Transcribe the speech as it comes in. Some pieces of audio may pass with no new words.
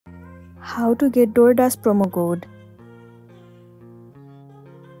How to get DoorDash promo code.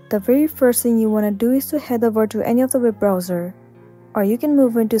 The very first thing you want to do is to head over to any of the web browser, or you can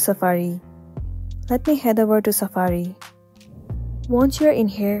move into Safari. Let me head over to Safari. Once you are in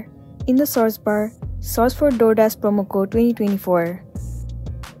here, in the search bar, search for DoorDash promo code 2024.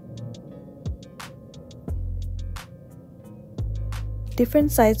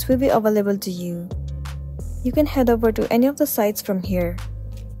 Different sites will be available to you. You can head over to any of the sites from here.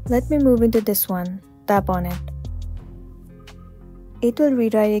 Let me move into this one. Tap on it. It will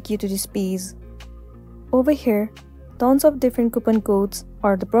redirect you to this page. Over here, tons of different coupon codes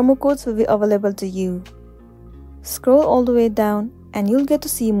or the promo codes will be available to you. Scroll all the way down and you'll get to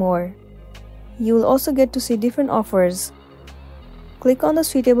see more. You will also get to see different offers. Click on the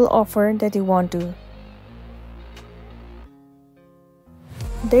suitable offer that you want to.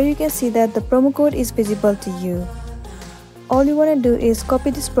 There you can see that the promo code is visible to you. All you want to do is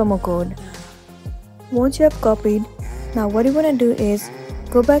copy this promo code. Once you have copied, now what you want to do is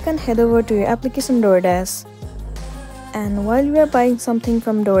go back and head over to your application DoorDash. And while you are buying something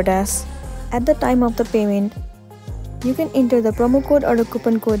from DoorDash, at the time of the payment, you can enter the promo code or the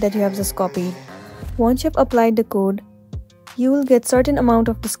coupon code that you have just copied. Once you have applied the code, you will get certain amount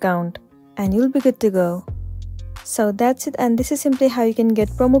of discount and you'll be good to go. So that's it, and this is simply how you can get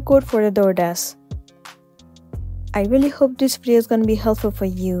promo code for the DoorDash. I really hope this video is going to be helpful for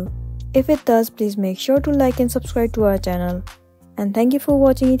you. If it does, please make sure to like and subscribe to our channel. And thank you for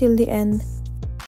watching it till the end.